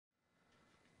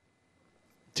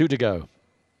2 to go.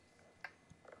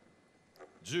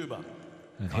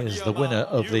 And here's the winner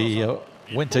of the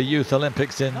Winter Youth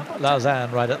Olympics in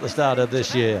Lausanne right at the start of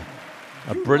this year.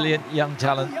 A brilliant young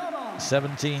talent,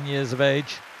 17 years of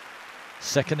age,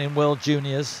 second in World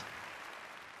Juniors.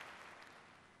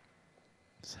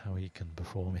 That's how he can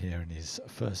perform here in his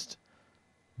first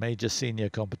major senior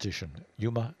competition.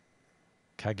 Yuma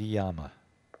Kagiyama.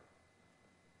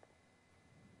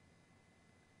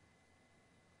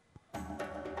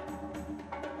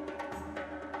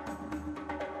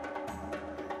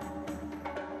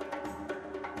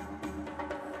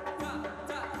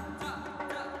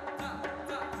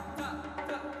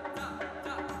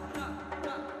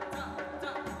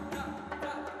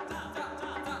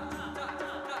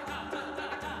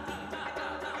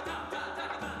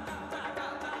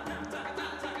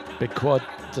 Big quad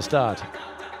to start.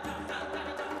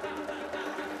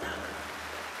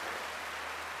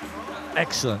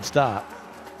 Excellent start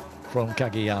from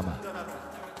Kagiyama.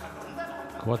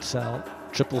 Quad sal,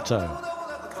 triple toe.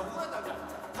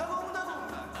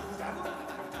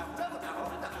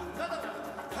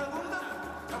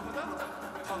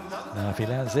 Now if he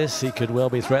lands this, he could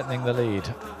well be threatening the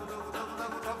lead.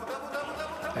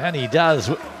 And he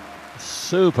does.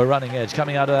 Super running edge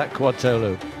coming out of that quad toe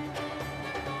loop.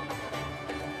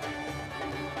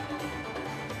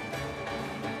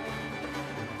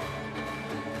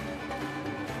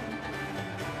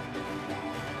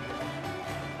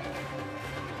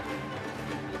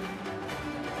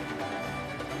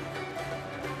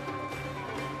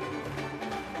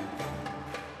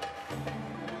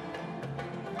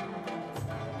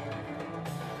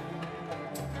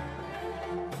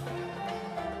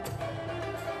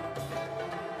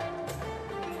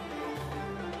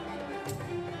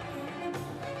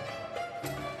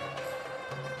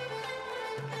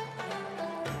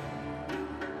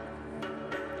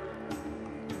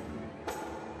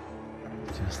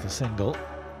 Just the single.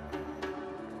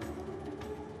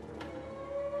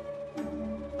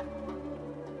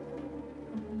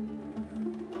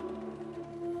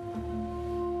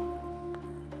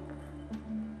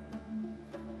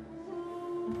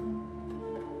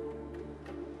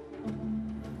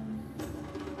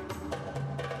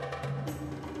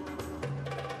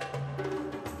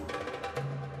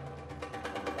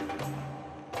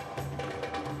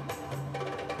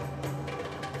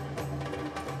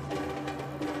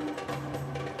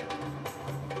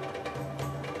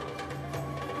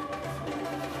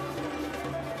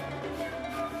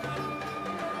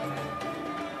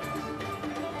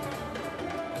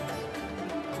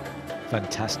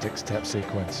 Fantastic step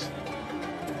sequence.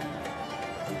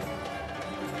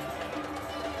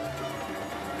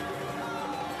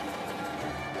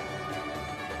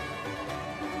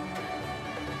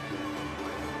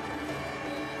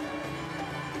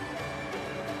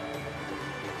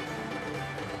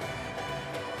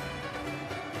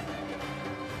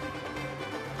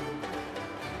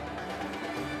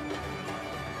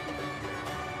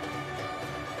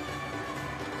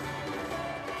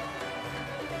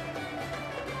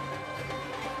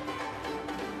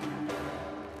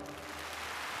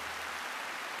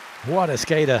 What a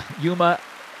skater, Yuma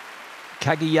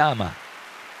Kagiyama.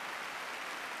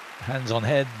 Hands on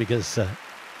head because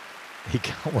he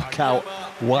can't work out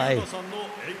why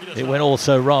it went all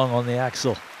so wrong on the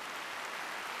axle.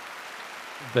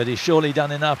 But he's surely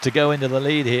done enough to go into the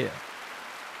lead here.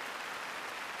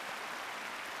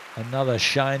 Another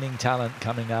shining talent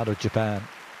coming out of Japan.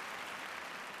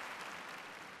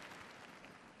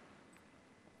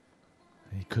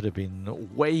 He could have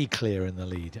been way clear in the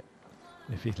lead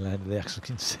if he'd landed the axle. You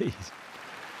can see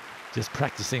just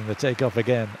practicing the takeoff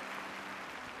again.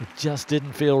 It just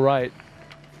didn't feel right.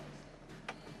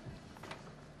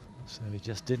 So he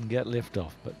just didn't get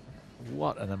liftoff, but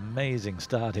what an amazing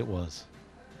start it was.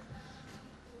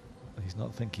 He's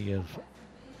not thinking of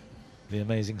the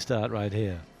amazing start right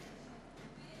here.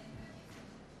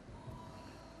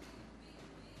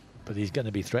 But he's going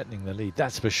to be threatening the lead,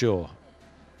 that's for sure.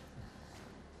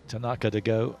 Tanaka to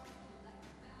go.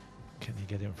 Can he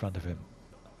get in front of him?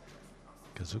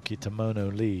 Kazuki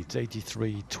Tomono leads,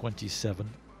 83-27.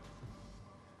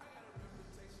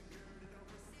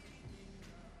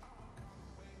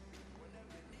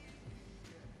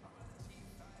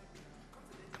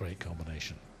 Great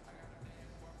combination.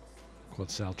 Quad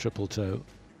sal, triple toe.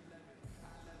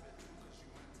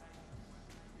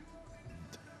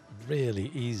 Really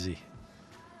easy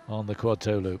on the quad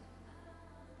toe loop.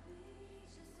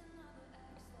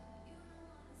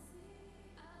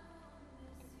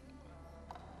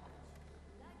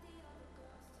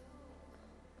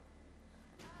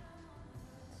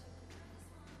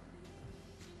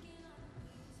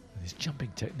 His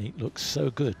jumping technique looks so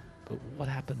good, but what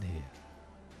happened here?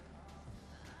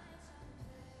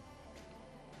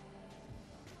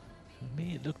 For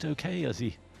me, it looked okay as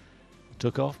he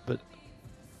took off, but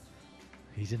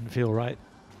he didn't feel right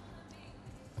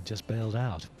and just bailed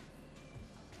out.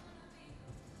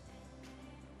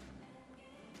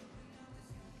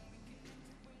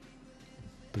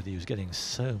 But he was getting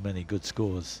so many good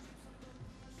scores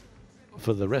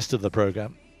for the rest of the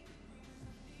program.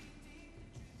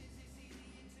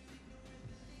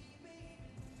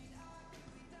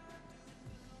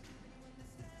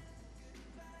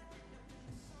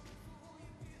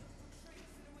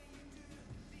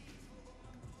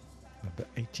 Remember,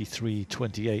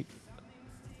 83-28,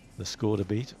 the score to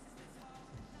beat.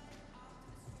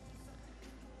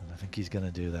 And I think he's going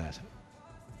to do that.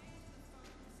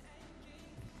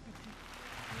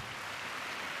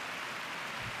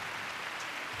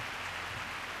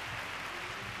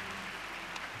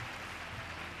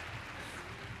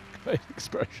 Great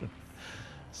expression.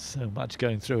 So much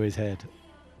going through his head.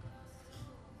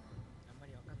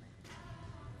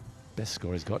 Best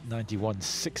score he's got,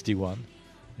 91-61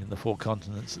 in the 4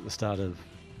 continents at the start of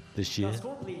this year.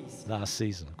 Last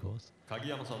season, of course.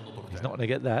 He's not going to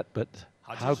get that, but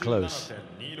how close?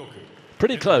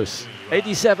 Pretty close.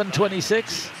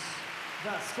 87-26.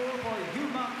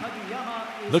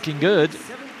 Looking good.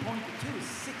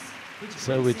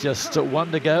 So with just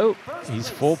 1 to go, he's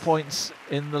 4 points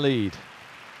in the lead.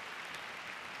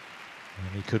 And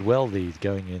he could well lead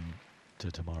going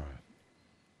into tomorrow.